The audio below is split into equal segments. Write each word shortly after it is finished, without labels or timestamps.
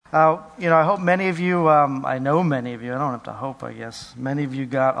I hope many of you, I know many of you, I don't have to hope, I guess, many of you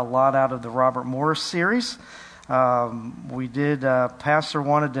got a lot out of the Robert Morris series. Pastor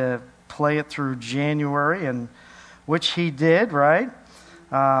wanted to play it through January, and which he did, right?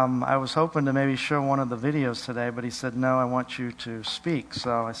 I was hoping to maybe show one of the videos today, but he said, no, I want you to speak.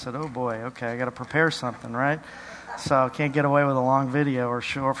 So I said, oh boy, okay, I got to prepare something, right? So I can't get away with a long video, or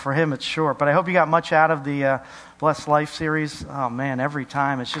short. For him, it's short. But I hope you got much out of the Blessed Life series. Oh man, every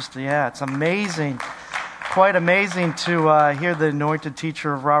time it's just, it's amazing, quite amazing to hear the anointed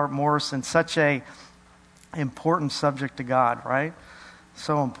teacher of Robert Morris in such a important subject to God, right?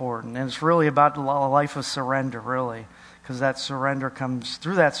 So important. And it's really about a life of surrender, really. Because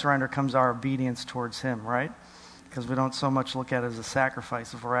through that surrender comes our obedience towards Him, right? Because we don't so much look at it as a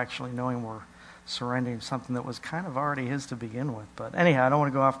sacrifice if we're actually knowing we're surrendering something that was kind of already His to begin with. But anyhow, I don't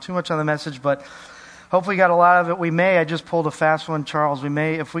want to go off too much on the message, but hopefully you got a lot of it. I just pulled a fast one, Charles,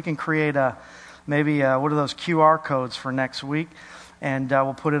 if we can create what are those QR codes for next week? And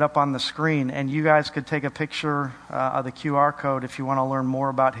we'll put it up on the screen. And you guys could take a picture of the QR code if you want to learn more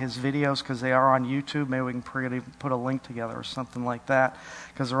about his videos, because they are on YouTube. Maybe we can put a link together or something like that,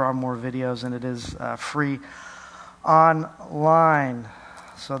 because there are more videos, and it is free online.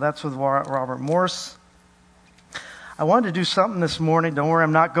 So that's with Robert Morse. I wanted to do something this morning. Don't worry,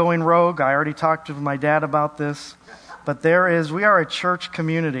 I'm not going rogue. I already talked to my dad about this. But we are a church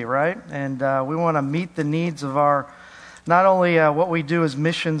community, right? And we want to meet the needs of not only what we do as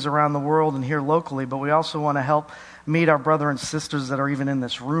missions around the world and here locally, but we also want to help meet our brother and sisters that are even in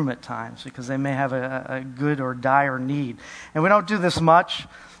this room at times, because they may have a good or dire need. And we don't do this much,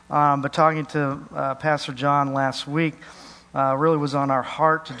 but talking to Pastor John last week really was on our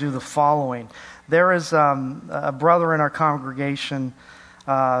heart to do the following. There is a brother in our congregation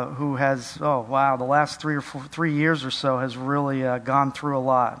who has, the last 3 years or so has really gone through a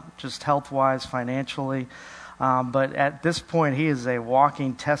lot, just health-wise, financially. But at this point, he is a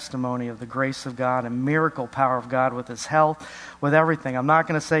walking testimony of the grace of God and miracle power of God with his health, with everything. I'm not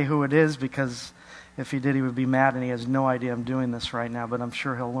going to say who it is, because if he did, he would be mad, and he has no idea I'm doing this right now, but I'm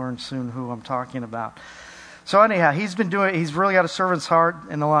sure he'll learn soon who I'm talking about. So anyhow, he's really got a servant's heart,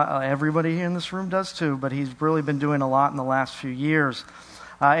 and everybody here in this room does too, but he's really been doing a lot in the last few years.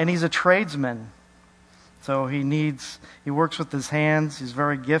 And he's a tradesman, so he works with his hands. He's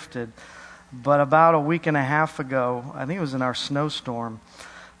very gifted. But about a week and a half ago, I think it was in our snowstorm,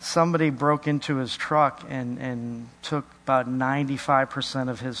 somebody broke into his truck and took about 95%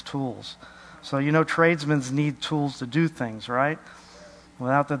 of his tools. So tradesmen need tools to do things, right?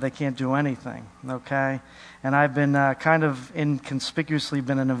 Without that, they can't do anything, okay? And I've been kind of inconspicuously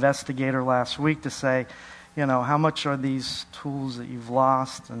been an investigator last week to say, how much are these tools that you've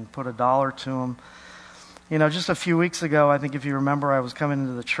lost, and put $1 to them. Just a few weeks ago, I think if you remember, I was coming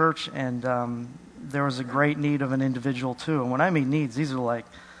into the church, and there was a great need of an individual too. And when I mean needs, these are like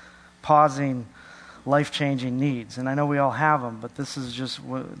pausing, life-changing needs. And I know we all have them, but this is just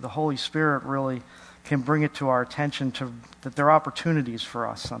the Holy Spirit really can bring it to our attention that there are opportunities for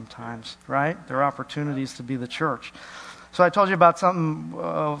us sometimes, right? There are opportunities to be the church. So I told you about something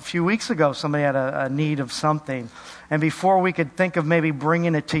a few weeks ago. Somebody had a need of something. And before we could think of maybe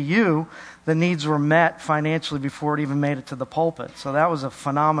bringing it to you, the needs were met financially before it even made it to the pulpit. So that was a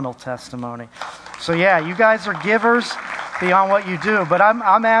phenomenal testimony. So you guys are givers beyond what you do. But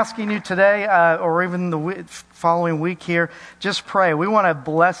I'm asking you today, or even the following week here, just pray. We want to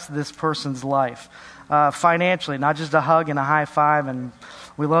bless this person's life financially, not just a hug and a high five and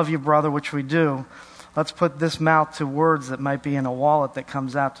we love you, brother, which we do. Let's put this mouth to words that might be in a wallet that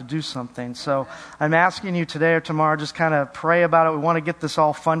comes out to do something. So I'm asking you today or tomorrow, just kind of pray about it. We want to get this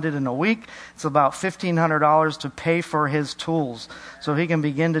all funded in a week. It's about $1,500 to pay for his tools so he can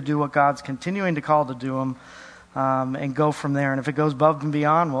begin to do what God's continuing to call to do him, and go from there. And if it goes above and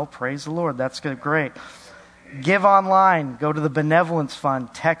beyond, well, praise the Lord. That's good. Great. Give online. Go to the Benevolence Fund.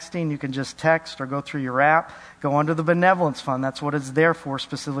 Texting, you can just text or go through your app. Go under the Benevolence Fund. That's what it's there for,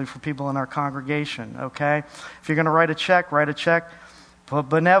 specifically for people in our congregation, okay? If you're going to write a check, put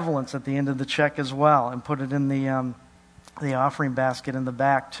benevolence at the end of the check as well, and put it in the offering basket in the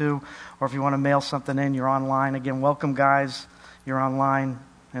back too. Or if you want to mail something in, you're online. Again, welcome guys. You're online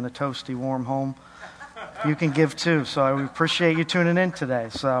in a toasty, warm home. You can give too, so I appreciate you tuning in today.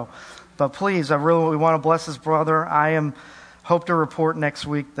 But please, we want to bless this brother. Hope to report next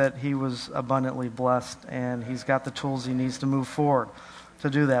week that he was abundantly blessed, and he's got the tools he needs to move forward to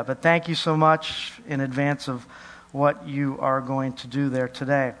do that. But thank you so much in advance of what you are going to do there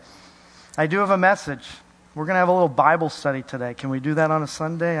today. I do have a message. We're going to have a little Bible study today. Can we do that on a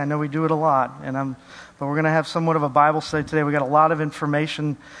Sunday? I know we do it a lot, but we're going to have somewhat of a Bible study today. We got a lot of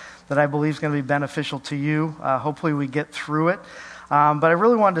information that I believe is going to be beneficial to you. Hopefully we get through it. But I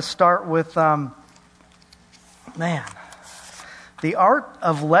really wanted to start with, the art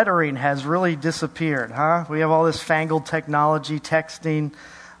of lettering has really disappeared, huh? We have all this fangled technology, texting,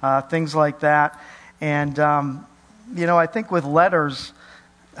 things like that. And, I think with letters,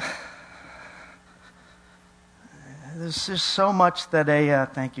 there's just so much that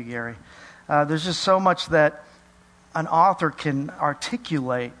thank you, Gary. There's just so much that an author can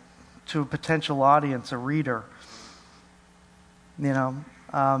articulate to a potential audience, a reader. And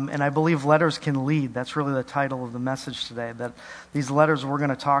I believe letters can lead. That's really the title of the message today, that these letters we're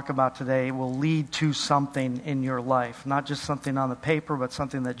going to talk about today will lead to something in your life. Not just something on the paper, but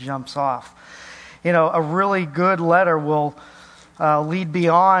something that jumps off. A really good letter will lead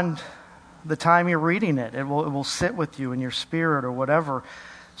beyond the time you're reading it. It will sit with you in your spirit or whatever,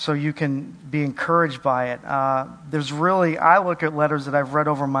 so you can be encouraged by it. I look at letters that I've read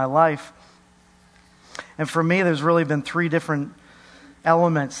over my life, and for me there's really been three different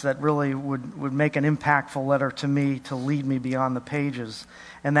elements that really would make an impactful letter to me to lead me beyond the pages.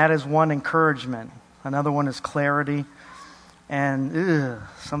 And that is one, encouragement. Another one is clarity. And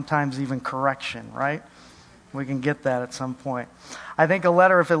sometimes even correction, right? We can get that at some point. I think a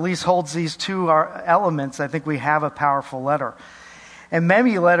letter, if it at least holds these two elements, I think we have a powerful letter. And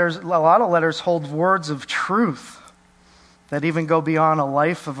many letters, a lot of letters hold words of truth that even go beyond a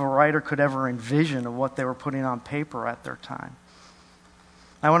life of a writer could ever envision of what they were putting on paper at their time.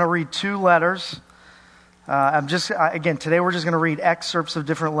 I want to read two letters. Today we're just going to read excerpts of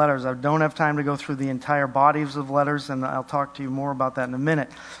different letters. I don't have time to go through the entire bodies of letters, and I'll talk to you more about that in a minute.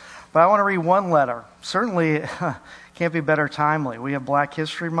 But I want to read one letter. Certainly, can't be better timely. We have Black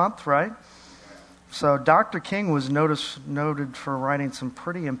History Month, right? So Dr. King was noted for writing some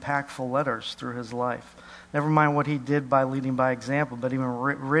pretty impactful letters through his life. Never mind what he did by leading by example, but even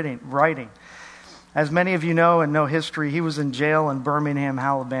writing. As many of you know and know history, he was in jail in Birmingham,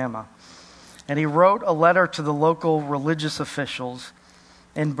 Alabama. And he wrote a letter to the local religious officials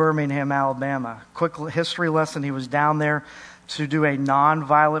in Birmingham, Alabama. Quick history lesson, he was down there to do a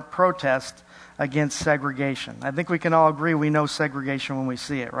nonviolent protest against segregation. I think we can all agree we know segregation when we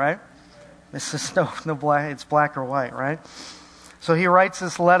see it, right? It's just no black, it's black or white, right? So he writes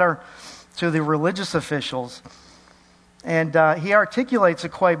this letter to the religious officials, and he articulates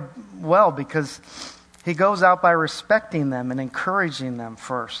it quite well because he goes out by respecting them and encouraging them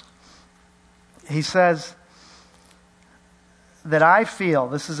first. He says that I feel,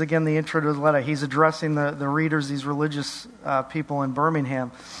 this is again the intro to the letter, he's addressing the readers, these religious people in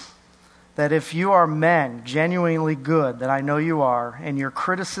Birmingham, that if you are men, genuinely good, that I know you are, and your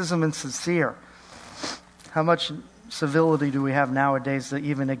criticism is sincere, how much civility do we have nowadays to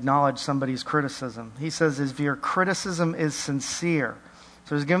even acknowledge somebody's criticism? He says if your criticism is sincere,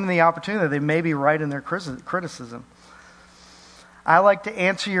 so he's given them the opportunity that they may be right in their criticism. I like to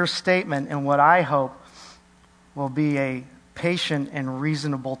answer your statement in what I hope will be a patient and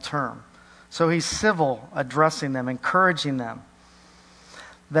reasonable term. So he's civil, addressing them, encouraging them.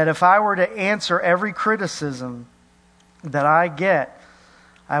 That if I were to answer every criticism that I get,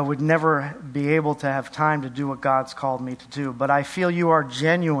 I would never be able to have time to do what God's called me to do. But I feel you are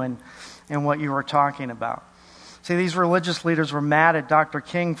genuine in what you are talking about. See, these religious leaders were mad at Dr.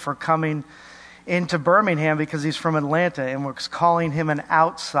 King for coming into Birmingham because he's from Atlanta and was calling him an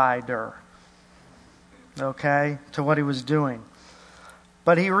outsider, okay, to what he was doing.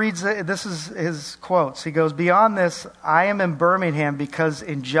 But he reads, this is his quotes. He goes, beyond this, I am in Birmingham because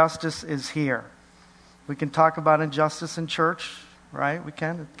injustice is here. We can talk about injustice in church, right? We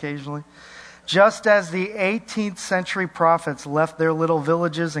can occasionally. Just as the 18th century prophets left their little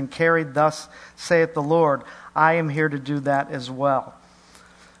villages and carried, thus saith the Lord, I am here to do that as well.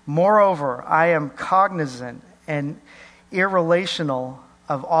 Moreover, I am cognizant and irrelational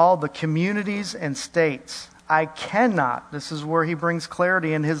of all the communities and states. I cannot, this is where he brings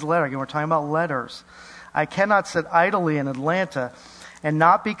clarity in his letter. Again, we're talking about letters. I cannot sit idly in Atlanta and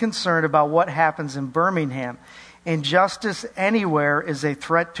not be concerned about what happens in Birmingham. Injustice anywhere is a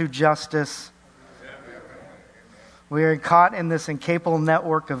threat to justice. We are caught in this incapable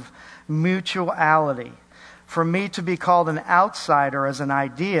network of mutuality. For me to be called an outsider as an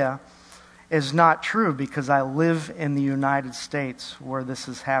idea is not true because I live in the United States where this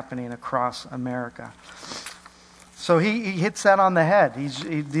is happening across America. So he hits that on the head.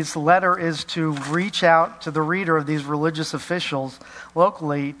 This letter is to reach out to the reader of these religious officials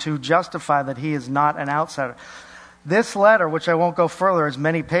locally to justify that he is not an outsider. This letter, which I won't go further, is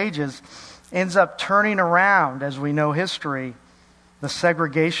many pages, ends up turning around, as we know history, the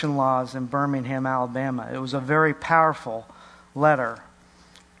segregation laws in Birmingham, Alabama. It was a very powerful letter,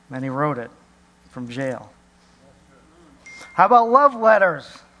 and he wrote it from jail. How about love letters?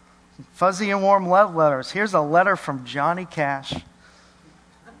 Fuzzy and warm love letters. Here's a letter from Johnny Cash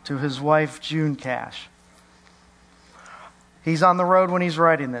to his wife, June Cash. He's on the road when he's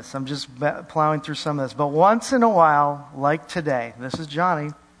writing this. I'm just plowing through some of this. But once in a while, like today, this is Johnny.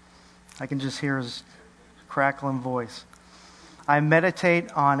 I can just hear his crackling voice. I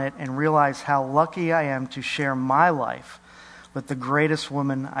meditate on it and realize how lucky I am to share my life with the greatest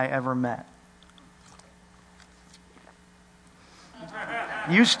woman I ever met.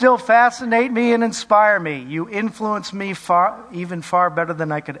 You still fascinate me and inspire me. You influence me even far better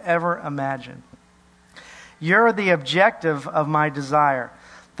than I could ever imagine. You're the objective of my desire,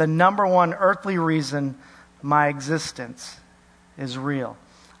 the number one earthly reason my existence is real.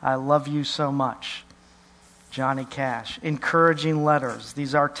 I love you so much. Johnny Cash. Encouraging letters.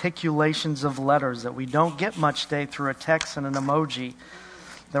 These articulations of letters that we don't get much today through a text and an emoji.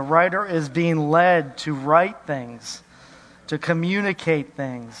 The writer is being led to write things, to communicate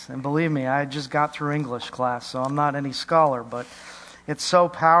things. And believe me, I just got through English class, so I'm not any scholar, but it's so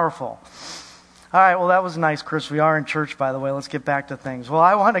powerful. All right, well, that was nice, Chris. We are in church, by the way. Let's get back to things. Well,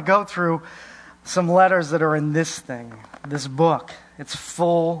 I want to go through some letters that are in this thing, this book. It's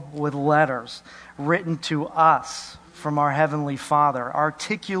full with letters written to us from our Heavenly Father,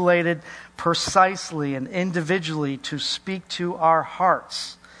 articulated precisely and individually to speak to our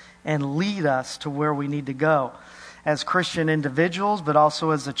hearts and lead us to where we need to go as Christian individuals, but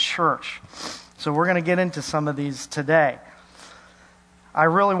also as a church. So we're going to get into some of these today. I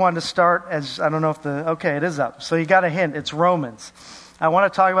really wanted to start okay, it is up. So you got a hint, it's Romans. I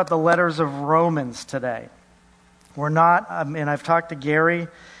want to talk about the letters of Romans today. We're not, and I've talked to Gary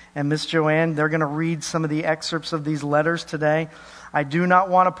and Miss Joanne, they're going to read some of the excerpts of these letters today. I do not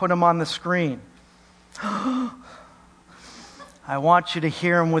want to put them on the screen. I want you to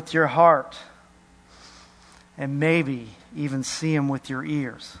hear them with your heart and maybe even see them with your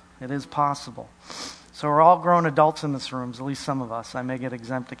ears. It is possible. So we're all grown adults in this room, at least some of us. I may get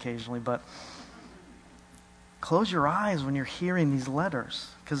exempt occasionally, but close your eyes when you're hearing these letters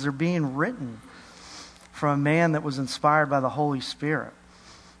because they're being written from a man that was inspired by the Holy Spirit.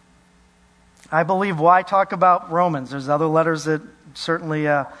 I believe why talk about Romans? There's other letters that certainly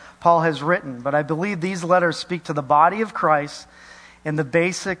Paul has written, but I believe these letters speak to the body of Christ and the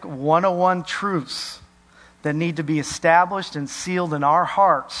basic 101 truths that need to be established and sealed in our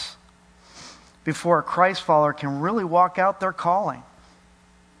hearts before a Christ follower can really walk out their calling.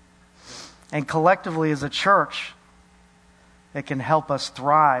 And collectively as a church, it can help us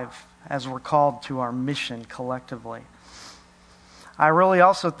thrive as we're called to our mission collectively. I really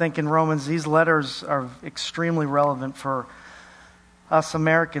also think in Romans, these letters are extremely relevant for us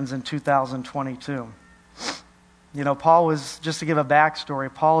Americans in 2022. You know, Paul was, just to give a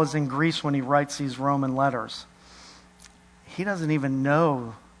backstory, Paul is in Greece when he writes these Roman letters. He doesn't even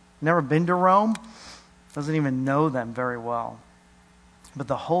know, never been to Rome, doesn't even know them very well. But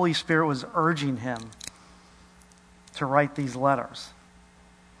the Holy Spirit was urging him to write these letters.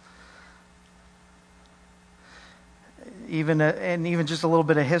 Even just a little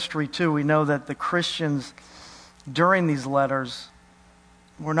bit of history too, we know that the Christians during these letters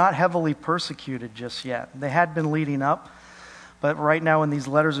were not heavily persecuted just yet. They had been leading up, but right now when these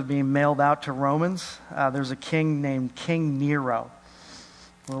letters are being mailed out to Romans, there's a king named King Nero.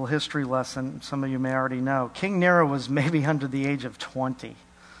 A little history lesson some of you may already know. King Nero was maybe under the age of 20.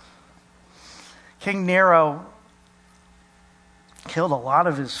 King Nero killed a lot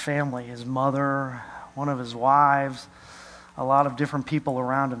of his family, his mother, one of his wives, a lot of different people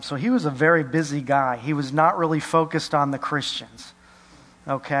around him. So he was a very busy guy. He was not really focused on the Christians.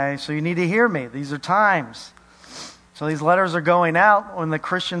 Okay, so you need to hear me. These are times. So these letters are going out when the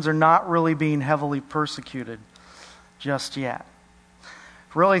Christians are not really being heavily persecuted just yet.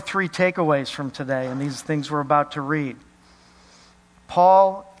 Really 3 takeaways from today and these things we're about to read.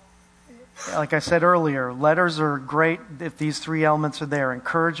 Paul, like I said earlier, letters are great if these 3 elements are there: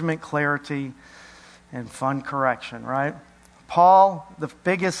 encouragement, clarity, and fun correction, right? Paul, the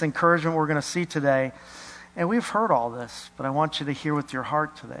biggest encouragement we're going to see today, and we've heard all this, but I want you to hear with your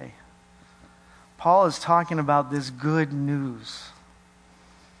heart today. Paul is talking about this good news.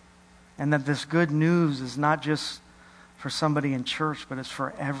 And that this good news is not just for somebody in church, but it's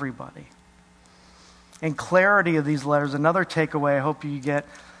for everybody. And clarity of these letters, another takeaway I hope you get,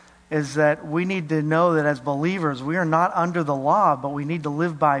 is that we need to know that as believers, we are not under the law, but we need to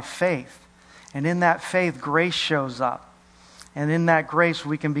live by faith. And in that faith, grace shows up. And in that grace,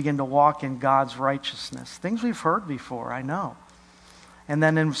 we can begin to walk in God's righteousness. Things we've heard before, I know. And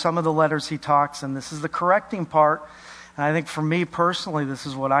then in some of the letters he talks, and this is the correcting part, and I think for me personally, this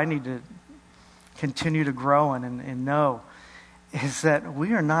is what I need to continue to grow in and know, is that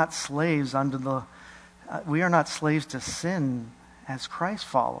we are not slaves we are not slaves to sin as Christ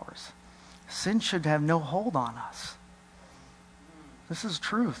followers. Sin should have no hold on us. This is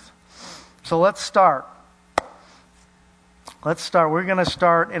truth. So let's start. We're going to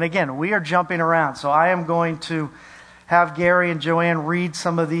start, and again, we are jumping around. So I am going to have Gary and Joanne read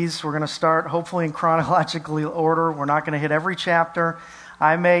some of these. We're going to start hopefully in chronological order. We're not going to hit every chapter.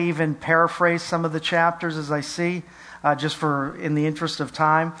 I may even paraphrase some of the chapters as I see, just for in the interest of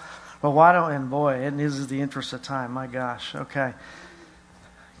time. But why don't, and boy, it is the interest of time, my gosh. Okay.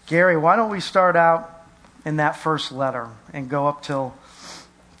 Gary, why don't we start out in that first letter and go up till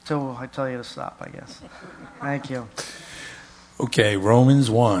I tell you to stop, I guess. Thank you. Okay, Romans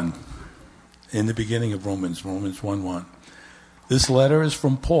 1. In the beginning of Romans 1:1. This letter is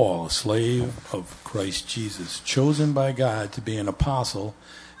from Paul, a slave of Christ Jesus, chosen by God to be an apostle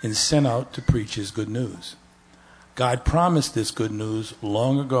and sent out to preach his good news. God promised this good news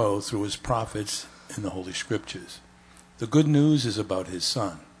long ago through his prophets in the Holy Scriptures. The good news is about his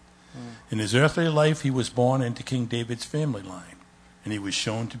son. In his earthly life, he was born into King David's family line, and he was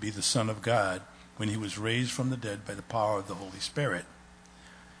shown to be the Son of God when he was raised from the dead by the power of the Holy Spirit.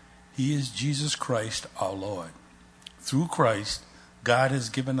 He is Jesus Christ our Lord. Through Christ, God has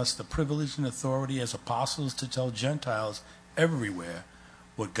given us the privilege and authority as apostles to tell Gentiles everywhere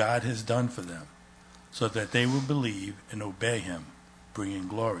what God has done for them, so that they will believe and obey him, bringing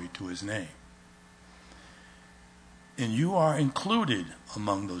glory to his name. And you are included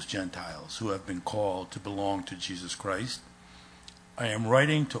among those Gentiles who have been called to belong to Jesus Christ. I am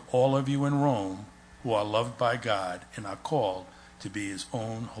writing to all of you in Rome who are loved by God and are called to be his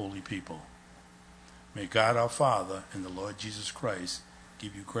own holy people. May God our Father and the Lord Jesus Christ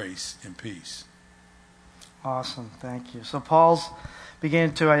give you grace and peace. Awesome, thank you. So Paul's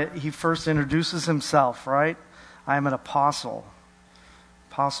he first introduces himself, right? I am an apostle.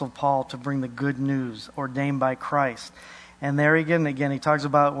 Apostle Paul, to bring the good news ordained by Christ. And there again, he talks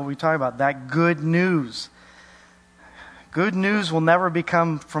about what we talk about, that good news. Good news will never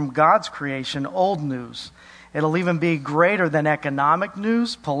become from God's creation old news. It'll even be greater than economic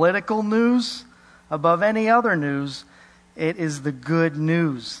news, political news, above any other news. It is the good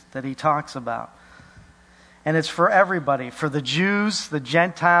news that he talks about. And it's for everybody, for the Jews, the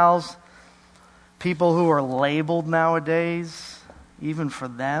Gentiles, people who are labeled nowadays, even for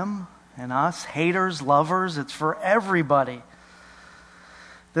them and us, haters, lovers, it's for everybody.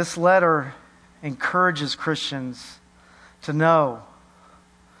 This letter encourages Christians to know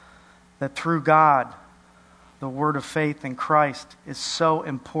that through God, the word of faith in Christ is so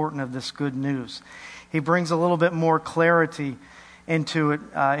important of this good news. He brings a little bit more clarity into it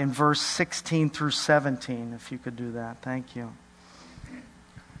in verse 16 through 17, if you could do that. Thank you.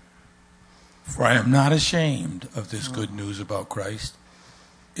 For I am not ashamed of this good news about Christ.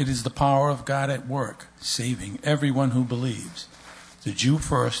 It is the power of God at work, saving everyone who believes, the Jew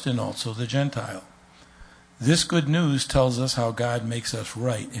first and also the Gentile. This good news tells us how God makes us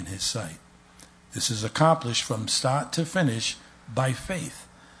right in his sight. This is accomplished from start to finish by faith.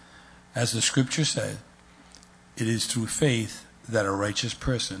 As the scripture said, it is through faith that a righteous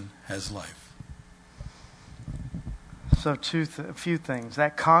person has life. So a few things.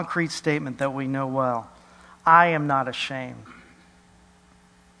 That concrete statement that we know well. I am not ashamed.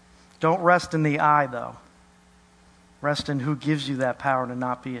 Don't rest in the I, though. Rest in who gives you that power to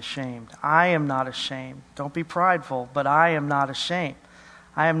not be ashamed. I am not ashamed. Don't be prideful, but I am not ashamed.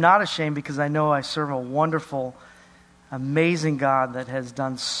 I am not ashamed because I know I serve a wonderful, amazing God that has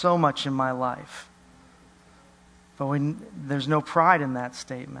done so much in my life. But there's no pride in that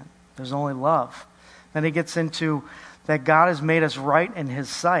statement. There's only love. Then he gets into that God has made us right in his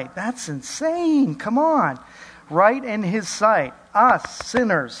sight. That's insane. Come on. Right in his sight. Us,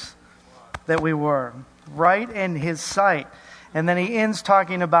 sinners that we were. Right in his sight. And then he ends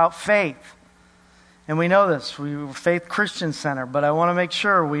talking about faith. And we know this. We're Faith Christian Center. But I want to make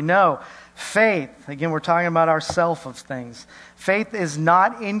sure we know faith. Again, we're talking about ourself of things. Faith is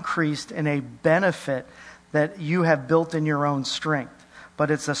not increased in a benefit that you have built in your own strength.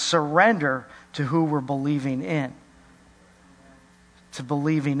 But it's a surrender to who we're believing in. To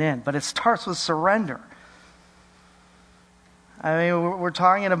believing in. But it starts with surrender. I mean, we're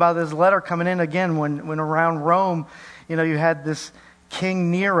talking about this letter coming in again when around Rome, you had this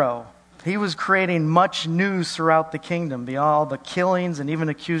King Nero. He was creating much news throughout the kingdom, all the killings and even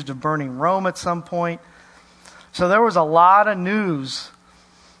accused of burning Rome at some point. So there was a lot of news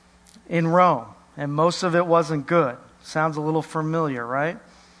in Rome, and most of it wasn't good. Sounds a little familiar, right?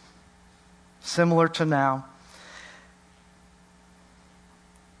 Similar to now.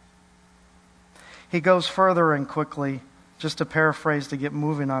 He goes further and quickly, just to paraphrase to get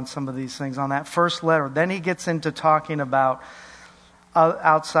moving on some of these things, on that first letter. Then he gets into talking about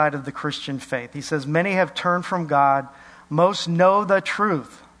outside of the Christian faith. He says, many have turned from God. Most know the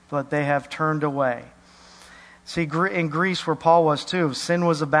truth, but they have turned away. See, in Greece, where Paul was too, sin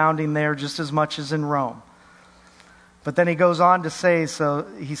was abounding there just as much as in Rome. But then he goes on to say, so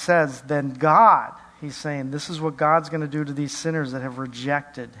he says, then God, he's saying, this is what God's going to do to these sinners that have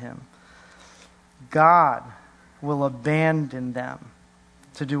rejected him. God will abandon them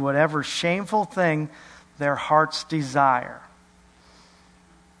to do whatever shameful thing their hearts desire.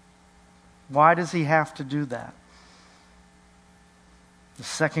 Why does he have to do that? The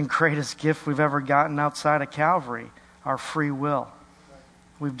second greatest gift we've ever gotten outside of Calvary, our free will.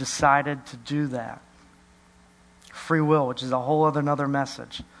 We've decided to do that. Free will, which is a whole another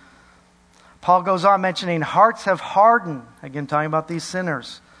message. Paul goes on mentioning hearts have hardened, again talking about these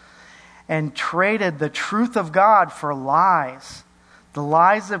sinners, and traded the truth of God for lies. The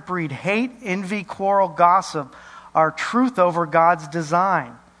lies that breed hate, envy, quarrel, gossip are truth over God's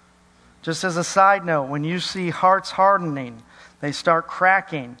design. Just as a side note, when you see hearts hardening, they start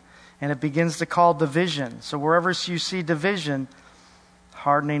cracking, and it begins to cause division. So wherever you see division,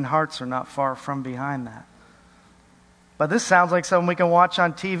 hardening hearts are not far from behind that. But this sounds like something we can watch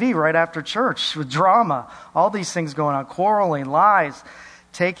on TV right after church with drama. All these things going on, quarreling, lies,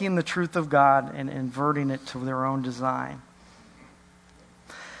 taking the truth of God and inverting it to their own design.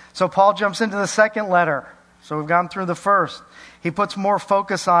 So Paul jumps into the second letter. So we've gone through the first. He puts more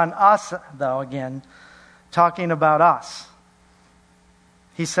focus on us, though, again, talking about us.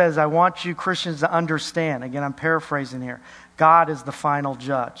 He says, I want you Christians to understand, again, I'm paraphrasing here, God is the final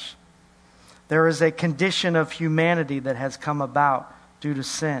judge. There is a condition of humanity that has come about due to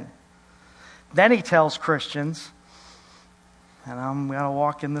sin. Then he tells Christians, and I'm going to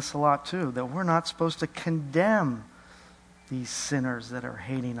walk in this a lot too, that we're not supposed to condemn these sinners that are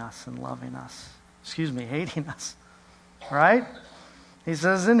hating us and loving us. Hating us. Right? He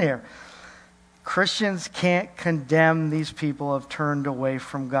says in here, Christians can't condemn these people who have turned away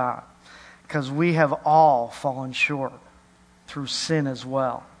from God, because we have all fallen short through sin as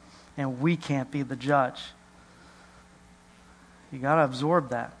well. And we can't be the judge. You got to absorb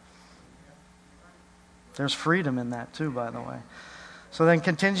that. There's freedom in that too, by the way. So then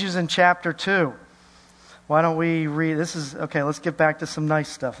continues in chapter 2. Why don't we read, let's get back to some nice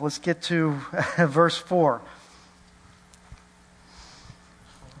stuff. Let's get to verse 4.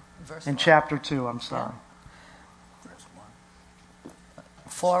 In chapter 2, I'm sorry. Verse 1.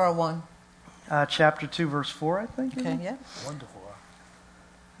 4 or 1? Chapter 2, verse 4, I think. Okay, yeah. Wonderful.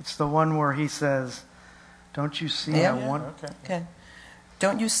 It's the one where he says, don't you see Okay.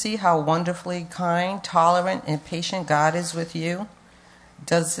 Don't you see how wonderfully kind, tolerant, and patient God is with you?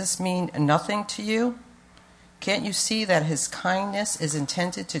 Does this mean nothing to you? Can't you see that his kindness is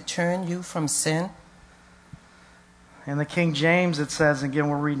intended to turn you from sin? In the King James, it says, again,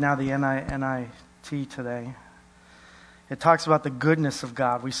 we'll read now the NIT today. It talks about the goodness of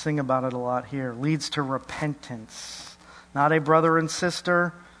God. We sing about it a lot here. Leads to repentance. Not a brother and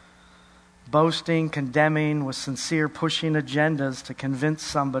sister boasting, condemning, with sincere pushing agendas to convince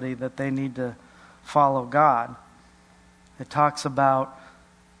somebody that they need to follow God. It talks about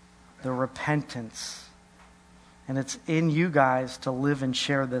the repentance. And it's in you guys to live and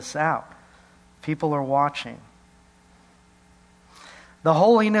share this out. People are watching. The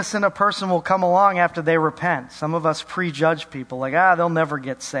holiness in a person will come along after they repent. Some of us prejudge people like, they'll never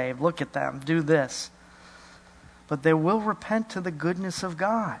get saved. Look at them, do this. But they will repent to the goodness of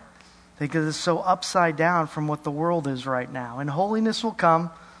God, because it's so upside down from what the world is right now. And holiness will come.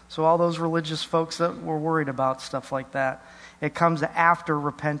 So all those religious folks that were worried about stuff like that, it comes after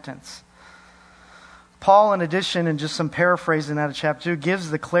repentance. Paul, in addition, and just some paraphrasing out of chapter 2, gives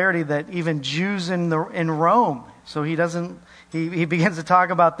the clarity that even Jews in Rome, so he begins to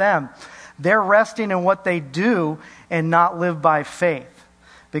talk about them. They're resting in what they do and not live by faith,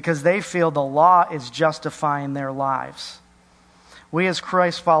 because they feel the law is justifying their lives. We as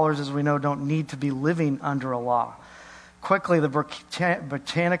Christ followers, as we know, don't need to be living under a law. Quickly, the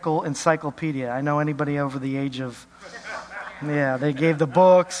Botanical Encyclopedia. I know anybody over the age of... they gave the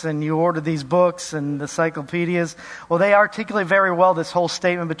books, and you ordered these books and the encyclopedias. Well, they articulate very well this whole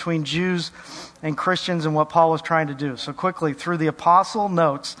statement between Jews and Christians and what Paul was trying to do. So quickly, through the apostle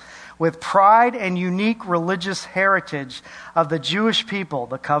notes, with pride and unique religious heritage of the Jewish people,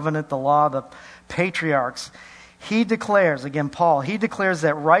 the covenant, the law, the patriarchs, He declares, again, Paul, he declares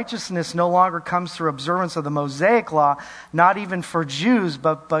that righteousness no longer comes through observance of the Mosaic law, not even for Jews,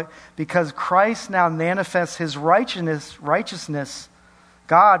 but because Christ now manifests his righteousness,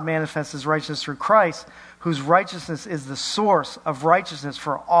 God manifests his righteousness through Christ, whose righteousness is the source of righteousness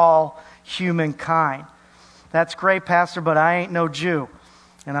for all humankind. That's great, Pastor, but I ain't no Jew.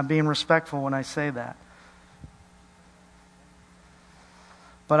 And I'm being respectful when I say that.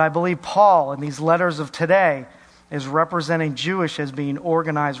 But I believe Paul, in these letters of today, is representing Jewish as being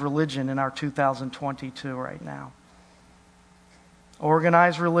organized religion in our 2022 right now.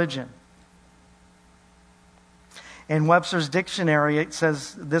 Organized religion. In Webster's dictionary, it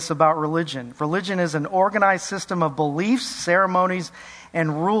says this about religion. Religion is an organized system of beliefs, ceremonies,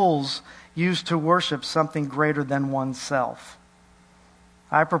 and rules used to worship something greater than oneself.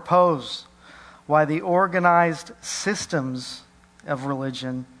 I propose why the organized systems of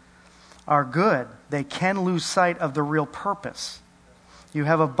religion are good. They can lose sight of the real purpose. You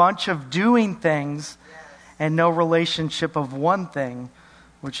have a bunch of doing things and no relationship of one thing,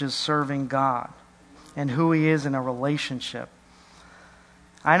 which is serving God and who he is in a relationship.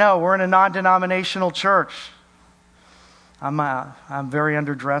 I know, we're in a non-denominational church. I'm very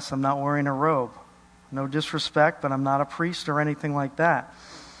underdressed. I'm not wearing a robe. No disrespect, but I'm not a priest or anything like that.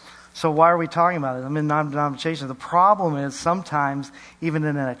 So why are we talking about it? I'm in non-denomination. The problem is sometimes, even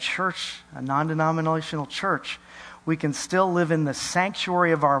in a church, a non-denominational church, we can still live in the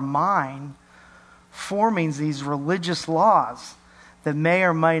sanctuary of our mind, forming these religious laws that may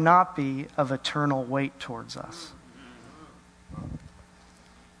or may not be of eternal weight towards us.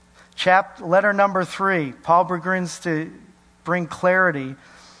 Letter number 3, Paul begins to bring clarity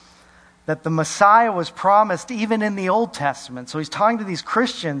that the Messiah was promised even in the Old Testament. So he's talking to these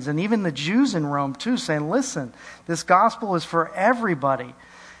Christians and even the Jews in Rome too, saying, listen, this gospel is for everybody.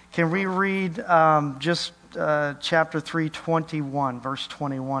 Can we read chapter 3, 21, verse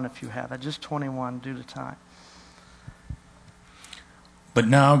 21 if you have it? Just 21 due to time. But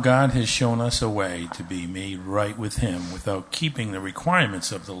now God has shown us a way to be made right with him without keeping the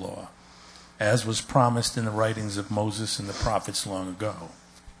requirements of the law, as was promised in the writings of Moses and the prophets long ago.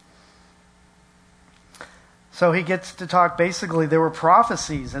 So he gets to talk, basically, there were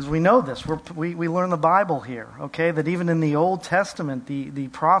prophecies, as we know this. We learn the Bible here, okay? That even in the Old Testament, the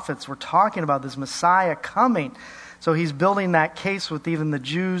prophets were talking about this Messiah coming. So he's building that case with even the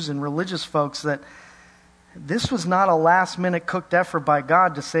Jews and religious folks that this was not a last-minute cooked effort by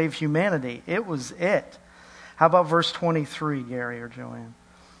God to save humanity. It was it. How about verse 23, Gary or Joanne?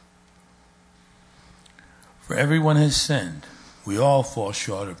 For everyone has sinned. We all fall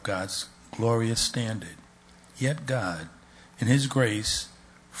short of God's glorious standard. Yet God, in his grace,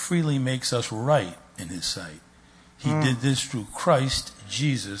 freely makes us right in his sight. He did this through Christ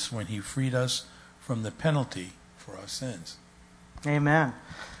Jesus when he freed us from the penalty for our sins. Amen.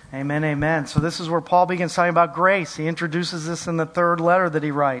 Amen, amen. So this is where Paul begins talking about grace. He introduces this in the 3rd letter that he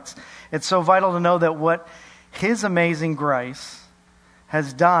writes. It's so vital to know that what his amazing grace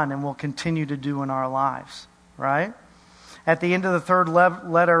has done and will continue to do in our lives, right? At the end of the 3rd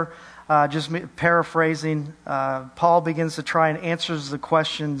letter, just paraphrasing, Paul begins to try and answers the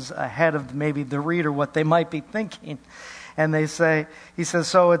questions ahead of maybe the reader, what they might be thinking. And he says,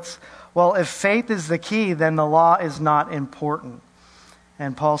 so it's, well, if faith is the key, then the law is not important.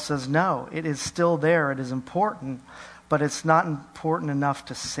 And Paul says, no, it is still there. It is important, but it's not important enough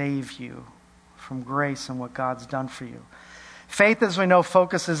to save you from grace and what God's done for you. Faith, as we know,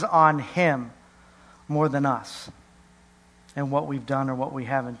 focuses on him more than us and what we've done or what we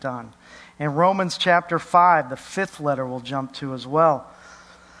haven't done. In Romans chapter 5, the 5th letter we'll jump to as well,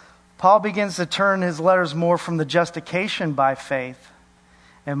 Paul begins to turn his letters more from the justification by faith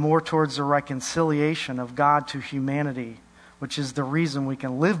and more towards the reconciliation of God to humanity, which is the reason we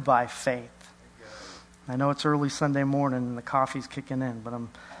can live by faith. I know it's early Sunday morning and the coffee's kicking in, but I'm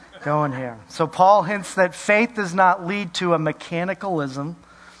going here. So Paul hints that faith does not lead to a mechanicalism,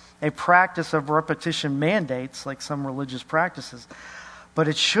 a practice of repetition mandates like some religious practices, but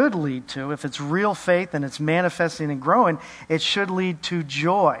it should lead to, if it's real faith and it's manifesting and growing, it should lead to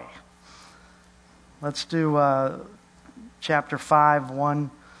joy. Let's do chapter 5,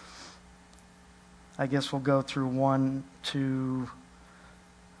 1. I guess we'll go through 1 to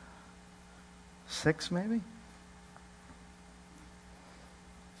 6 maybe?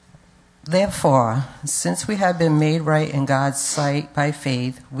 Therefore, since we have been made right in God's sight by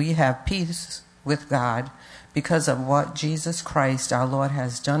faith, we have peace with God because of what Jesus Christ our Lord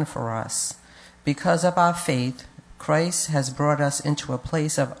has done for us. Because of our faith, Christ has brought us into a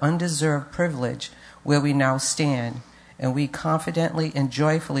place of undeserved privilege where we now stand. and we confidently and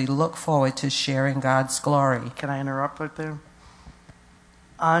joyfully look forward to sharing God's glory. Can I interrupt right there?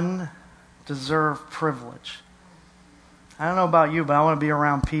 Undeserved privilege. I don't know about you, but I want to be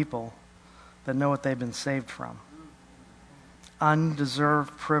around people that know what they've been saved from.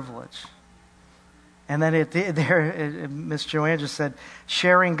 Undeserved privilege. And then Miss Joanne just said,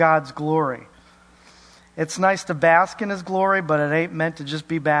 sharing God's glory. It's nice to bask in His glory, but it ain't meant to just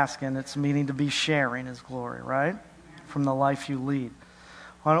be basking. It's meaning to be sharing His glory, right? From the life you lead.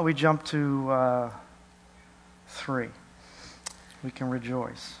 Why don't we jump to 3? We can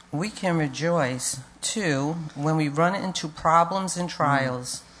rejoice. We can rejoice, too, when we run into problems and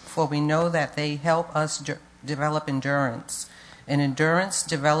trials, for we know that they help us develop endurance. And endurance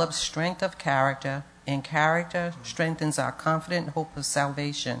develops strength of character, and character strengthens our confident hope of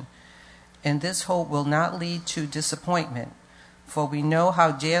salvation. And this hope will not lead to disappointment, for we know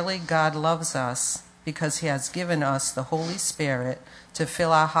how dearly God loves us, because He has given us the Holy Spirit to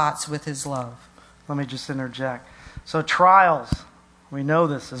fill our hearts with His love. Let me just interject. So trials, we know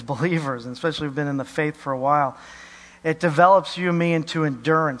this as believers, and especially we've been in the faith for a while. It develops you and me into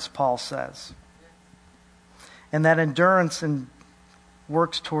endurance, Paul says. And that endurance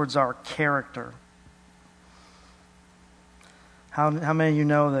works towards our character. How many of you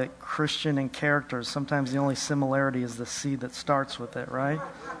know that Christian and character, sometimes the only similarity is the seed that starts with it, right?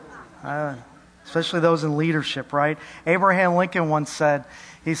 Especially those in leadership, right? Abraham Lincoln once said,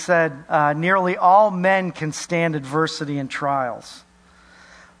 he said, nearly all men can stand adversity and trials.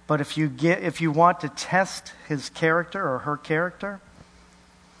 But if you want to test his character or her character,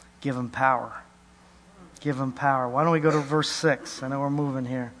 give him power. Give him power. Why don't we go to verse 6? I know we're moving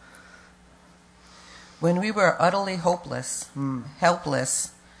here. When we were utterly hopeless,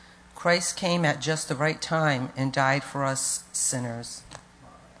 helpless, Christ came at just the right time and died for us sinners.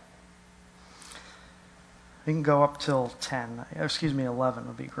 We can go up till 11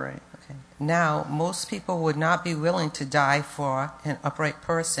 would be great. Okay. Now, most people would not be willing to die for an upright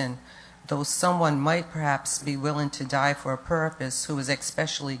person, though someone might perhaps be willing to die for a purpose who is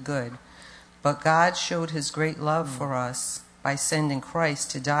especially good. But God showed His great love for us by sending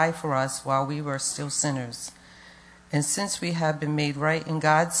Christ to die for us while we were still sinners. And since we have been made right in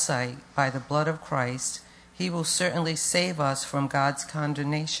God's sight by the blood of Christ, He will certainly save us from God's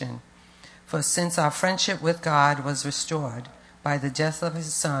condemnation. For since our friendship with God was restored by the death of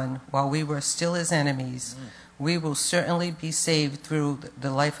His Son while we were still His enemies, we will certainly be saved through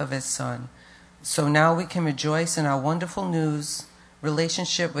the life of His Son. So now we can rejoice in our wonderful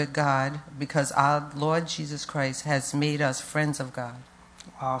relationship with God, because our Lord Jesus Christ has made us friends of God.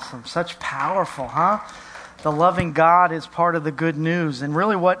 Awesome. Such powerful, huh? The loving God is part of the good news. And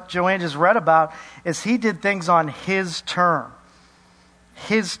really what Joanne just read about is He did things on His term.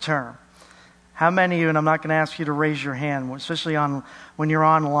 His term. How many of you, and I'm not going to ask you to raise your hand, especially when you're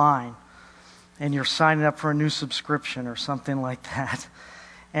online and you're signing up for a new subscription or something like that.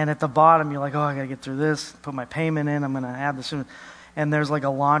 And at the bottom, you're like, oh, I got to get through this, put my payment in, I'm going to add this in. And there's like a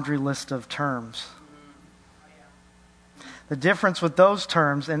laundry list of terms. The difference with those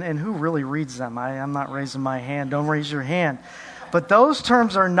terms, and who really reads them? I'm not raising my hand. Don't raise your hand. But those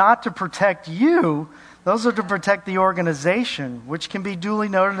terms are not to protect you. Those are to protect the organization, which can be duly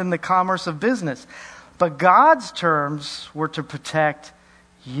noted in the commerce of business. But God's terms were to protect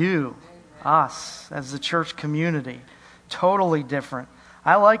you, us, as the church community. Totally different.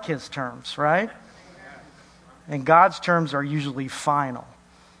 I like His terms, right? And God's terms are usually final.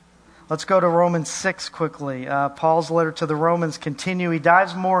 Let's go to Romans 6 quickly. Paul's letter to the Romans continue. He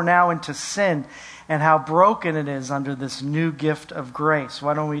dives more now into sin and how broken it is under this new gift of grace.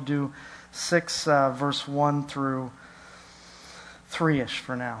 Why don't we do 6 verse 1 through 3-ish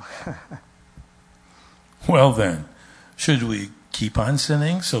for now. Well then, should we keep on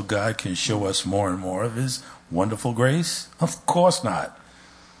sinning so God can show us more and more of His wonderful grace? Of course not.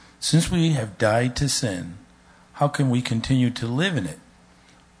 Since we have died to sin, how can we continue to live in it?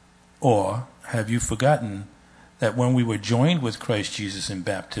 Or have you forgotten that when we were joined with Christ Jesus in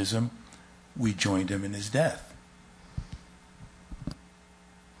baptism, we joined Him in His death?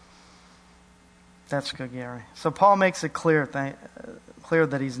 That's good, Gary. So Paul makes it clear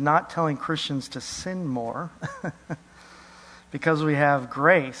that he's not telling Christians to sin more because we have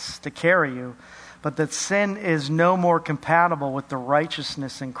grace to carry you, but that sin is no more compatible with the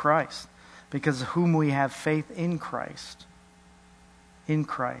righteousness in Christ because of whom we have faith in Christ. In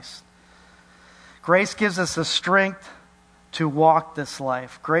Christ. Grace gives us the strength to walk this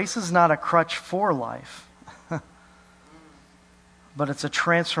life. Grace is not a crutch for life. But it's a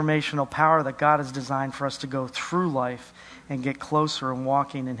transformational power that God has designed for us to go through life and get closer and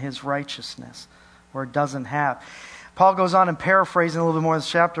walking in His righteousness, where it doesn't have. Paul goes on and paraphrasing a little bit more in this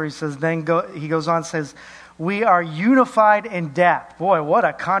chapter. He says, he goes on and says, we are unified in death. Boy, what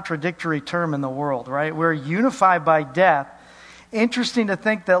a contradictory term in the world, right? We're unified by death. Interesting to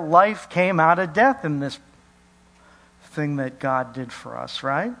think that life came out of death in this thing that God did for us,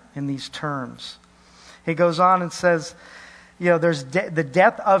 right? In these terms. He goes on and says, there's the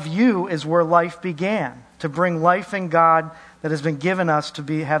death of you is where life began, to bring life in God that has been given us to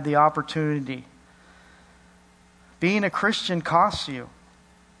have the opportunity. Being a Christian costs you.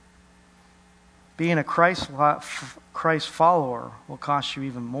 Being a Christ follower will cost you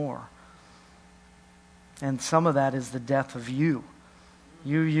even more. And some of that is the death of you.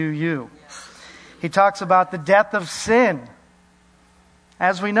 You. He talks about the death of sin.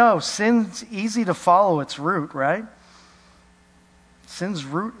 As we know, sin's easy to follow its root, right? Sin's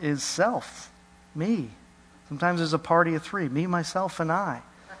root is self, me. Sometimes there's a party of three, me, myself, and I.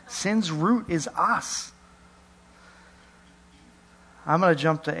 Sin's root is us. I'm going to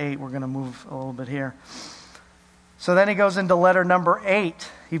jump to 8. We're going to move a little bit here. So then he goes into letter number 8.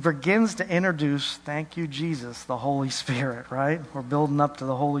 He begins to introduce, thank you, Jesus, the Holy Spirit, right? We're building up to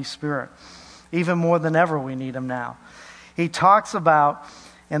the Holy Spirit. Even more than ever, we need him now. He talks about,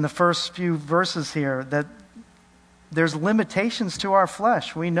 in the first few verses here, that there's limitations to our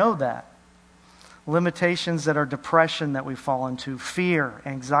flesh. We know that. Limitations that are depression that we fall into, fear,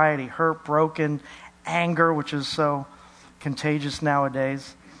 anxiety, hurt, broken, anger, which is so contagious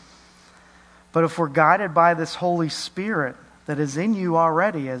nowadays. But if we're guided by this Holy Spirit that is in you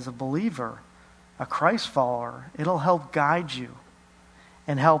already as a believer, a Christ follower, it'll help guide you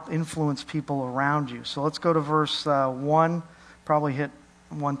and help influence people around you. So let's go to verse 1, probably hit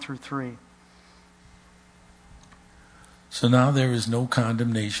 1 through 3. So now there is no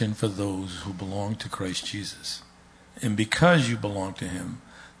condemnation for those who belong to Christ Jesus. And because you belong to him,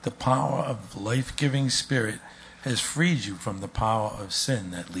 the power of the life-giving Spirit has freed you from the power of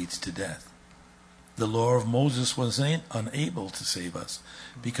sin that leads to death. The law of Moses was unable to save us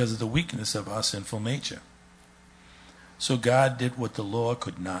because of the weakness of our sinful nature. So God did what the law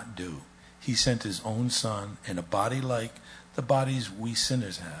could not do. He sent his own Son in a body like the bodies we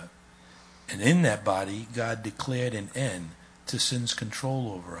sinners have. And in that body, God declared an end to sin's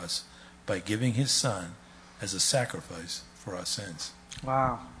control over us by giving his Son as a sacrifice for our sins.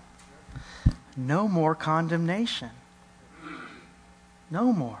 Wow. No more condemnation.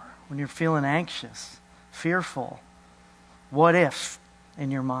 No more. When you're feeling anxious, fearful, what if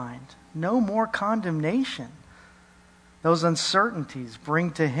in your mind? No more condemnation. Those uncertainties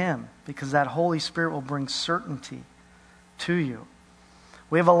bring to him, because that Holy Spirit will bring certainty to you.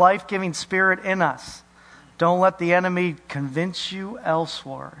 We have a life-giving Spirit in us. Don't let the enemy convince you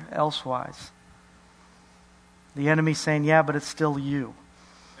elsewise. The enemy saying, yeah, but it's still you.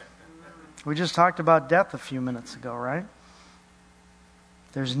 We just talked about death a few minutes ago, right?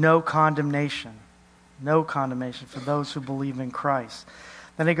 There's no condemnation. No condemnation for those who believe in Christ.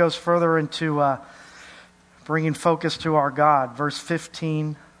 Then he goes further into bringing focus to our God. Verse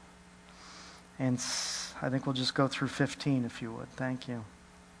 15. And I think we'll just go through 15 if you would. Thank you.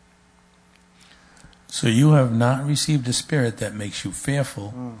 So you have not received a spirit that makes you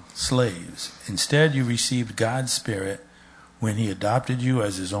fearful slaves. Instead, you received God's Spirit when he adopted you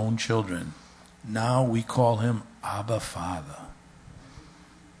as his own children. Now we call him Abba, Father.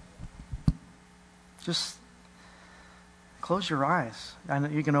 Just close your eyes. I know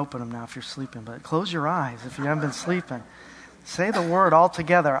you can open them now if you're sleeping, but close your eyes if you haven't been sleeping. Say the word all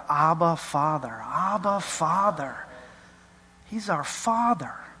together, Abba, Father. Abba, Father. He's our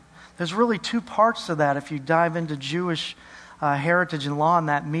Father. There's really two parts to that if you dive into Jewish heritage and law in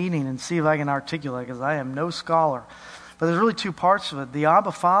that meaning and see if I can articulate, because I am no scholar. But there's really two parts to it. The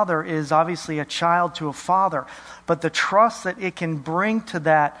Abba Father is obviously a child to a father, but the trust that it can bring to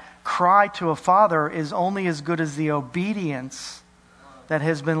that cry to a father is only as good as the obedience that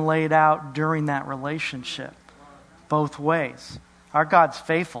has been laid out during that relationship, both ways. Our God's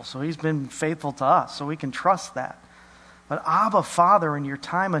faithful, so he's been faithful to us, so we can trust that. But Abba Father, in your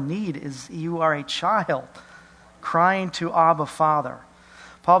time of need, is you are a child crying to Abba Father.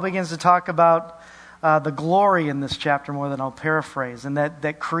 Paul begins to talk about the glory in this chapter more than I'll paraphrase, and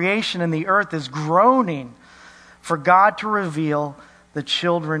that creation and the earth is groaning for God to reveal the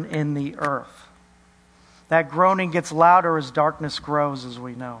children in the earth. That groaning gets louder as darkness grows, as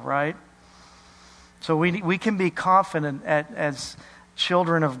we know, right? So we can be confident as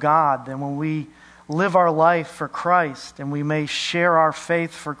children of God that when we live our life for Christ and we may share our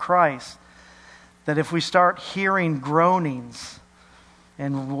faith for Christ, that if we start hearing groanings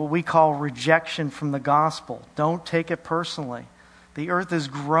and what we call rejection from the gospel, don't take it personally. The earth is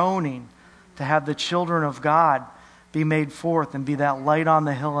groaning to have the children of God be made forth and be that light on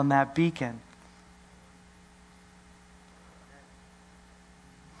the hill and that beacon.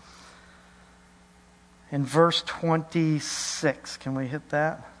 In verse 26, can we hit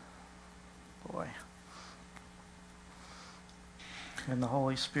that? Boy. And the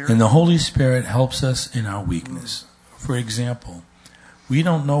Holy Spirit. And the Holy Spirit helps us in our weakness. For example, we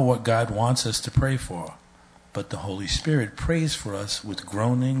don't know what God wants us to pray for, but the Holy Spirit prays for us with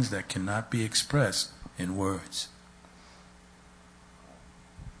groanings that cannot be expressed in words.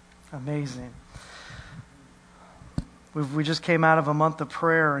 Amazing. We just came out of a month of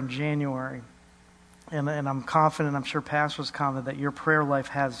prayer in January. And I'm confident, I'm sure Pastor was confident, that your prayer life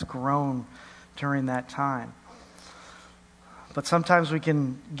has grown during that time. But sometimes we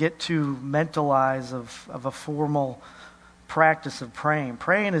can get too mentalized of a formal practice of praying.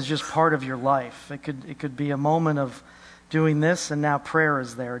 Praying is just part of your life. It could be a moment of doing this, and now prayer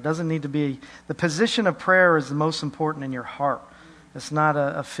is there. It doesn't need to be... The position of prayer is the most important in your heart. It's not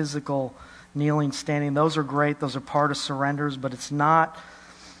a physical kneeling, standing. Those are great. Those are part of surrenders, but it's not...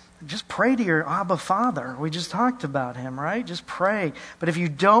 Just pray to your Abba Father. We just talked about him, right? Just pray. But if you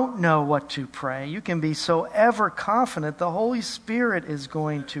don't know what to pray, you can be so ever confident the Holy Spirit is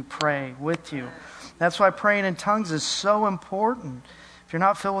going to pray with you. That's why praying in tongues is so important. If you're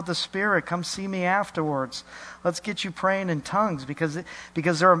not filled with the Spirit, come see me afterwards. Let's get you praying in tongues because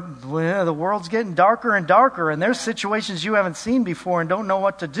the world's getting darker and darker, and there's situations you haven't seen before and don't know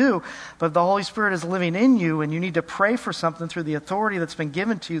what to do. But the Holy Spirit is living in you, and you need to pray for something through the authority that's been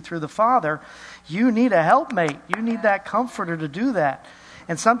given to you through the Father. You need a helpmate. You need that comforter to do that.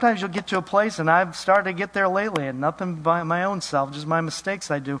 And sometimes you'll get to a place, and I've started to get there lately, and nothing by my own self, just my mistakes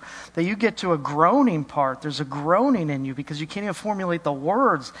I do, that you get to a groaning part. There's a groaning in you because you can't even formulate the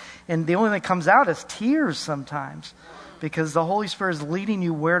words. And the only thing that comes out is tears sometimes because the Holy Spirit is leading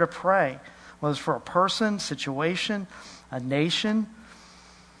you where to pray. Whether it's for a person, situation, a nation,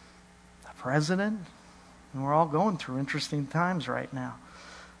 a president. And we're all going through interesting times right now.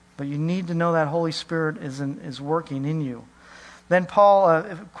 But you need to know that Holy Spirit is working in you. Then Paul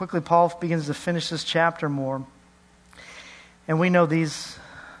begins to finish this chapter more. And we know these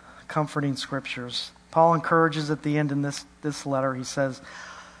comforting scriptures. Paul encourages at the end in this letter, he says,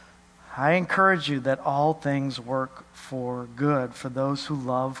 I encourage you that all things work for good for those who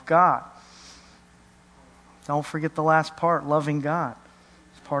love God. Don't forget the last part, loving God.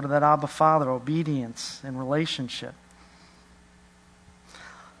 It's part of that Abba Father, obedience and relationship.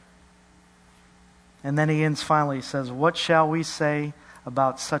 And then he ends finally, he says, what shall we say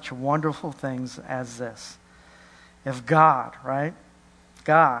about such wonderful things as this? If God, right?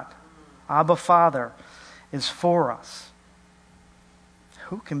 God, Abba Father, is for us,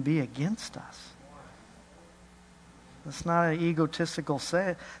 who can be against us? That's not an egotistical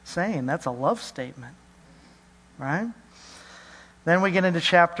saying. That's a love statement, right? Then we get into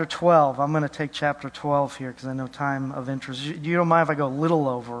chapter 12. I'm going to take chapter 12 here because I know time of interest. You don't mind if I go a little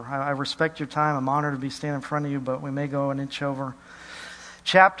over. I respect your time. I'm honored to be standing in front of you, but we may go an inch over.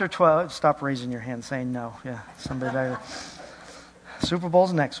 Chapter 12. Stop raising your hand saying no. Yeah, somebody there. Super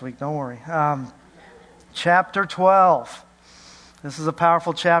Bowl's next week. Don't worry. Chapter 12. This is a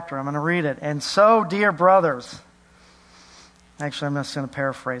powerful chapter. I'm going to read it. And so, dear brothers. Actually, I'm just going to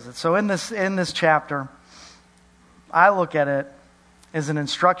paraphrase it. So in this chapter, I look at it as an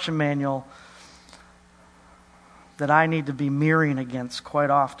instruction manual that I need to be mirroring against quite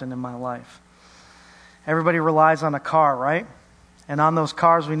often in my life. Everybody relies on a car, right? And on those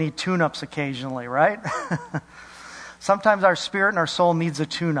cars, we need tune-ups occasionally, right? Sometimes our spirit and our soul needs a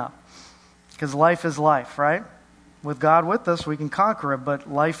tune-up because life is life, right? With God with us, we can conquer it,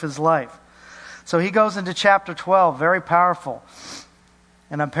 but life is life. So he goes into chapter 12, very powerful.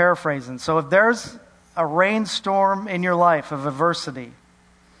 And I'm paraphrasing. So if there's a rainstorm in your life of adversity,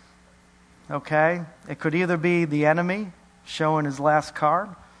 okay? It could either be the enemy showing his last card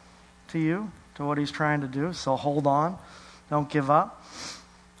to you, to what he's trying to do, so hold on, don't give up.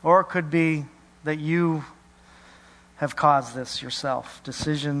 Or it could be that you have caused this yourself,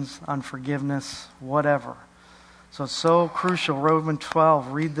 decisions, unforgiveness, whatever. So it's so crucial. Romans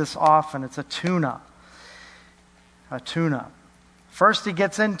 12, read this often. It's a tune-up. A tune-up. First he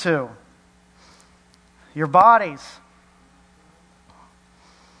gets into your bodies.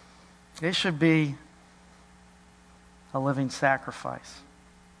 It should be a living sacrifice.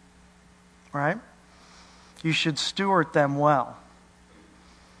 Right? You should steward them well.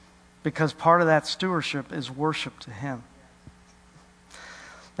 Because part of that stewardship is worship to him.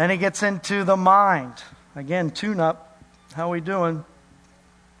 Then he gets into the mind. Again, tune up. How we doing?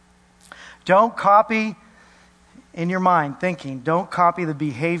 Don't copy in your mind thinking. Don't copy the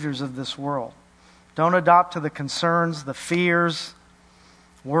behaviors of this world. Don't adopt to the concerns, the fears,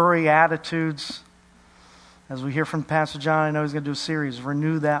 worry attitudes. As we hear from Pastor John, I know he's going to do a series,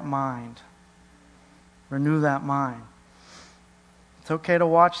 Renew That Mind. Renew that mind. It's okay to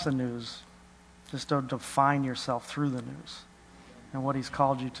watch the news. Just don't define yourself through the news and what he's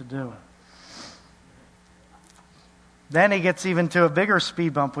called you to do. Then he gets even to a bigger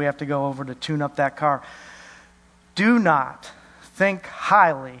speed bump we have to go over to tune up that car. Do not think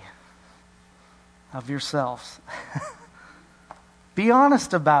highly of yourselves. Be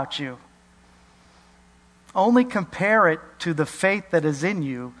honest about you. Only compare it to the faith that is in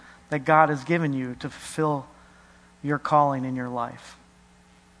you that God has given you to fulfill your calling in your life.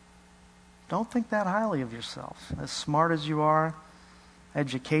 Don't think that highly of yourself. As smart as you are,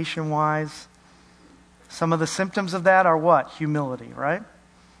 education-wise, some of the symptoms of that are what? Humility, right?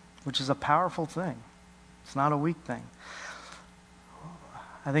 Which is a powerful thing. It's not a weak thing.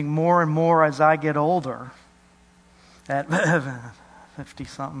 I think more and more as I get older, at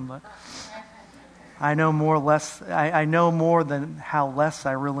 50-something, but I know more than how less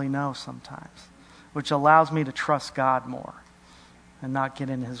I really know sometimes, which allows me to trust God more and not get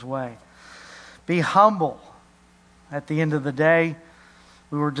in His way. Be humble. At the end of the day,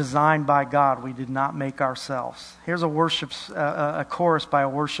 we were designed by God. We did not make ourselves. Here's a chorus by a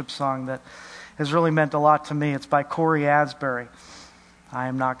worship song that has really meant a lot to me. It's by Corey Asbury. I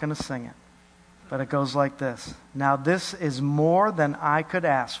am not going to sing it, but it goes like this. Now this is more than I could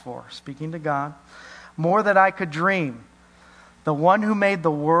ask for, speaking to God, more than I could dream. The one who made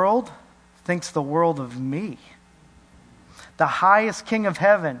the world thinks the world of me. The highest King of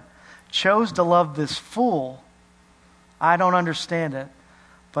heaven chose to love this fool. I don't understand it,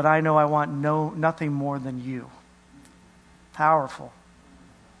 but I know I want nothing more than you. Powerful.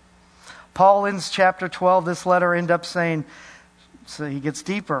 Paul ends chapter 12, this letter ends up saying, so he gets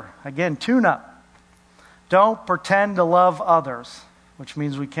deeper. Again, tune up. Don't pretend to love others, which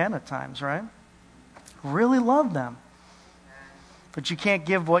means we can at times, right? Really love them. But you can't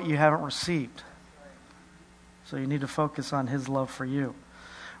give what you haven't received. So you need to focus on His love for you.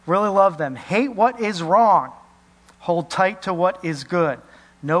 Really love them. Hate what is wrong. Hold tight to what is good.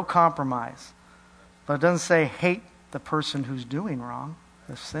 No compromise. But it doesn't say hate the person who's doing wrong,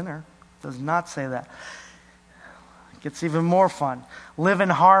 the sinner. It does not say that. It gets even more fun. Live in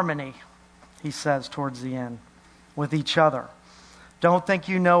harmony, he says towards the end, with each other. Don't think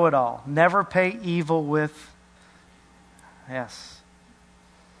you know it all. Never pay evil with yes.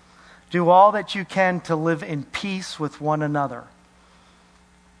 Do all that you can to live in peace with one another.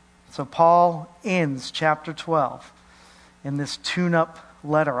 So Paul ends chapter 12 in this tune-up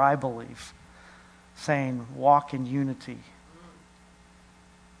letter, I believe, saying, walk in unity.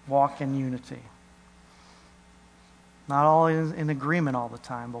 Walk in unity. Not all in agreement all the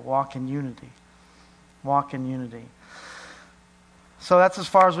time, but walk in unity. Walk in unity. So that's as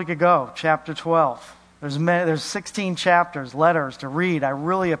far as we could go, chapter 12. There's 16 chapters, letters to read. I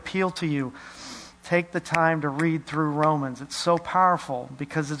really appeal to you. Take the time to read through Romans. It's so powerful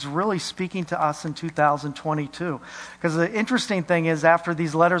because it's really speaking to us in 2022. Because the interesting thing is, after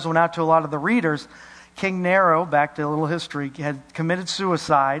these letters went out to a lot of the readers, King Nero, back to a little history, had committed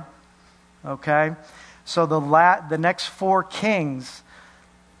suicide. Okay? So the next 4 kings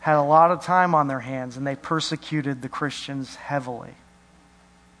had a lot of time on their hands, and they persecuted the Christians heavily.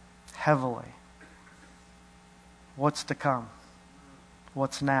 Heavily. What's to come?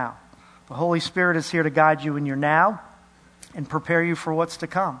 What's now? The Holy Spirit is here to guide you in your now and prepare you for what's to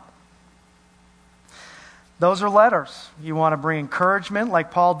come. Those are letters. You want to bring encouragement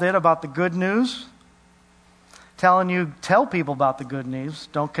like Paul did about the good news. Tell people about the good news.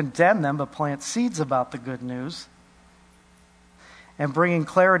 Don't condemn them, but plant seeds about the good news. And bringing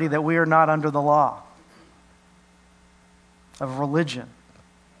clarity that we are not under the law of religion.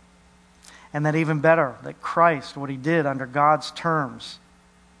 And that even better, that Christ, what He did under God's terms,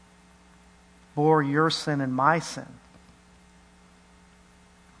 bore your sin and my sin.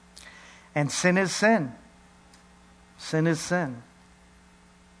 And sin is sin. Sin is sin.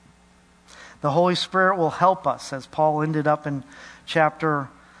 The Holy Spirit will help us, as Paul ended up in chapter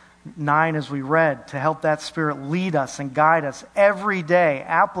 9 as we read, to help that Spirit lead us and guide us every day.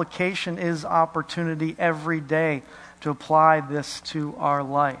 Application is opportunity every day to apply this to our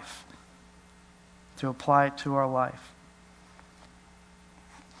life. To apply it to our life.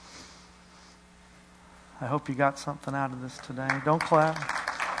 I hope you got something out of this today. Don't clap.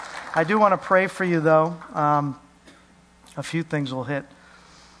 I do want to pray for you, though. A few things will hit.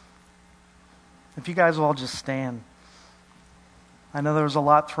 If you guys will all just stand. I know there was a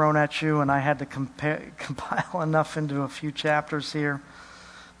lot thrown at you, and I had to compile enough into a few chapters here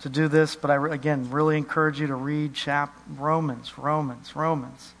to do this, but I, again, really encourage you to read Romans.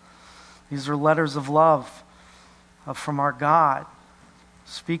 These are letters of love from our God,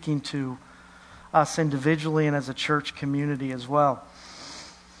 speaking to us individually and as a church community as well.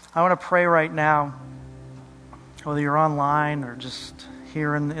 I want to pray right now, whether you're online or just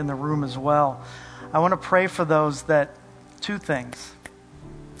here in the room as well. I want to pray for those that, two things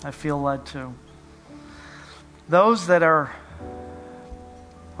I feel led to. Those that are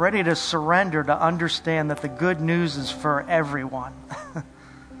ready to surrender, to understand that the good news is for everyone.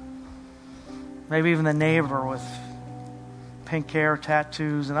 Maybe even the neighbor with pink hair,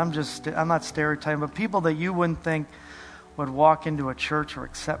 tattoos, and I'm not stereotyping, but people that you wouldn't think would walk into a church or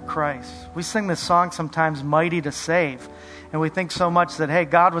accept Christ. We sing this song sometimes, Mighty to Save, and we think so much that, hey,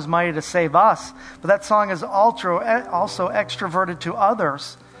 God was mighty to save us, but that song is also extroverted to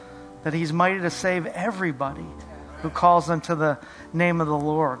others, that he's mighty to save everybody who calls unto the name of the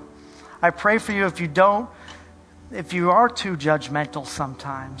Lord. I pray for you, if you are too judgmental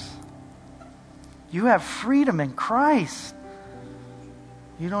sometimes, you have freedom in Christ.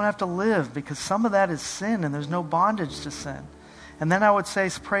 You don't have to live, because some of that is sin and there's no bondage to sin. And then I would say,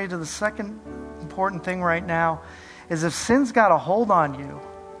 pray to the second important thing right now is, if sin's got a hold on you,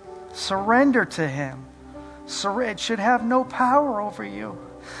 surrender to him. It should have no power over you.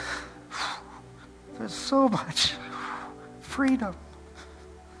 There's so much freedom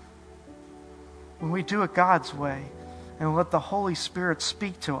when we do it God's way and let the Holy Spirit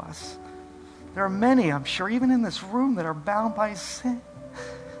speak to us. There are many, I'm sure, even in this room, that are bound by sin.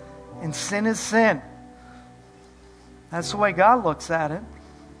 And sin is sin. That's the way God looks at it.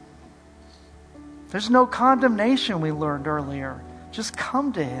 There's no condemnation, we learned earlier. Just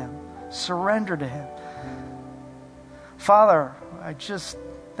come to him. Surrender to him. Father, I just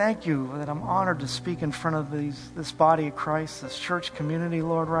thank you that I'm honored to speak in front of this body of Christ, this church community,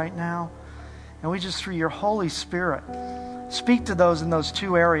 Lord, right now. And we just, through your Holy Spirit, speak to those in those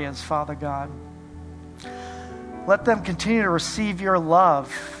two areas, Father God. Let them continue to receive your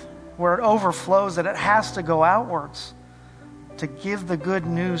love where it overflows, that it has to go outwards to give the good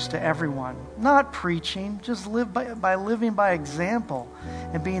news to everyone. Not preaching, just live by living by example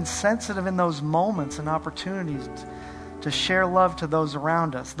and being sensitive in those moments and opportunities to share love to those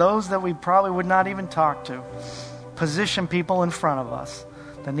around us, those that we probably would not even talk to. Position people in front of us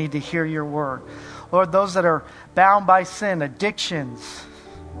that need to hear your word. Lord, those that are bound by sin, addictions.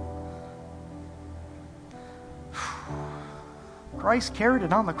 Christ carried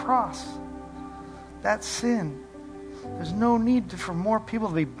it on the cross. That sin. There's no need for more people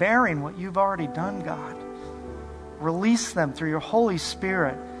to be bearing what you've already done, God. Release them through your Holy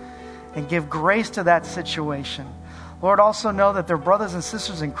Spirit and give grace to that situation. Lord, also know that they're brothers and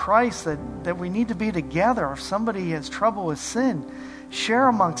sisters in Christ, that we need to be together. If somebody has trouble with sin, share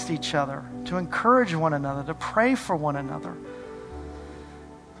amongst each other, to encourage one another, to pray for one another,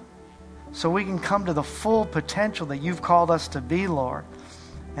 so we can come to the full potential that you've called us to be, Lord.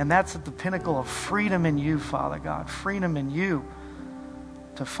 And that's at the pinnacle of freedom in you, Father God. Freedom in you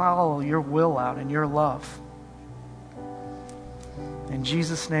to follow your will out and your love. In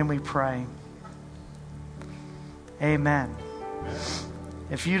Jesus' name we pray. Amen.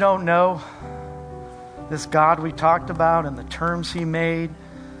 If you don't know this God we talked about and the terms he made,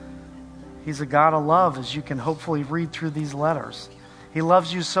 he's a God of love, as you can hopefully read through these letters. He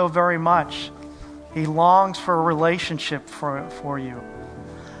loves you so very much. He longs for a relationship for you.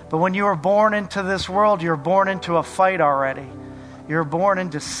 But when you were born into this world, you're born into a fight already. You're born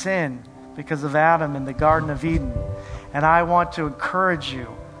into sin because of Adam in the Garden of Eden. And I want to encourage you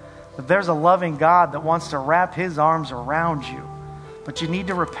that there's a loving God that wants to wrap his arms around you. But you need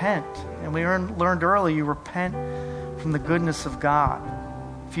to repent. And we learned earlier, you repent from the goodness of God.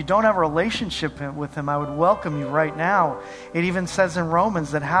 If you don't have a relationship with him, I would welcome you right now. It even says in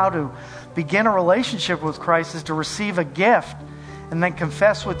Romans that how to begin a relationship with Christ is to receive a gift and then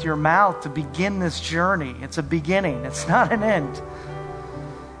confess with your mouth to begin this journey. It's a beginning. It's not an end.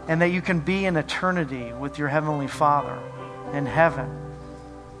 And that you can be in eternity with your Heavenly Father in heaven.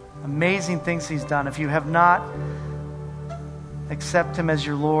 Amazing things he's done. If you have not accepted him as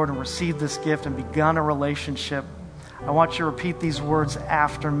your Lord and received this gift and begun a relationship, I want you to repeat these words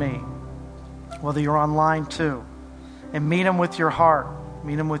after me, whether you're online too, and meet him with your heart.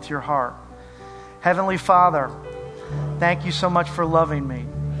 Meet him with your heart. Heavenly Father, thank you so much for loving me.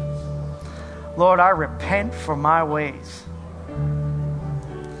 Lord, I repent for my ways.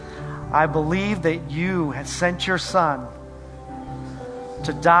 I believe that you have sent your Son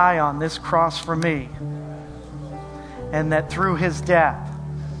to die on this cross for me, and that through his death,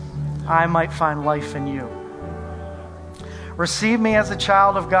 I might find life in you. Receive me as a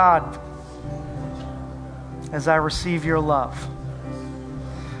child of God as I receive your love.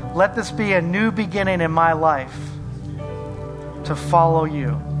 Let this be a new beginning in my life to follow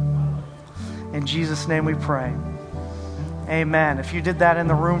you. In Jesus' name we pray. Amen. If you did that in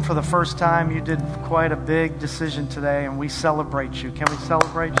the room for the first time, you did quite a big decision today, and we celebrate you. Can we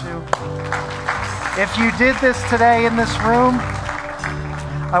celebrate you? If you did this today in this room,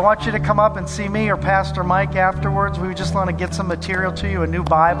 I want you to come up and see me or Pastor Mike afterwards. We just want to get some material to you, a new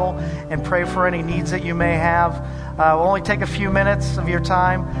Bible, and pray for any needs that you may have. We'll only take a few minutes of your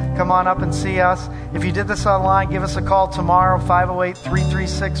time. Come on up and see us. If you did this online, give us a call tomorrow,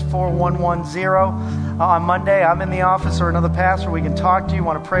 508-336-4110. On Monday, I'm in the office or another pastor. We can talk to you,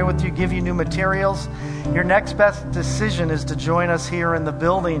 want to pray with you, give you new materials. Your next best decision is to join us here in the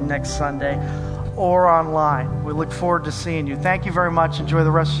building next Sunday or online. We look forward to seeing you. Thank you very much. Enjoy the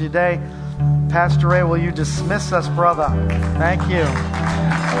rest of your day. Pastor Ray, will you dismiss us, brother? Thank you.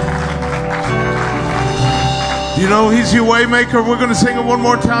 You know, He's your way maker. We're going to sing it one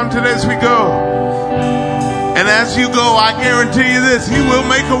more time today as we go. And as you go, I guarantee you this, He will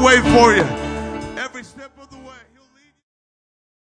make a way for you.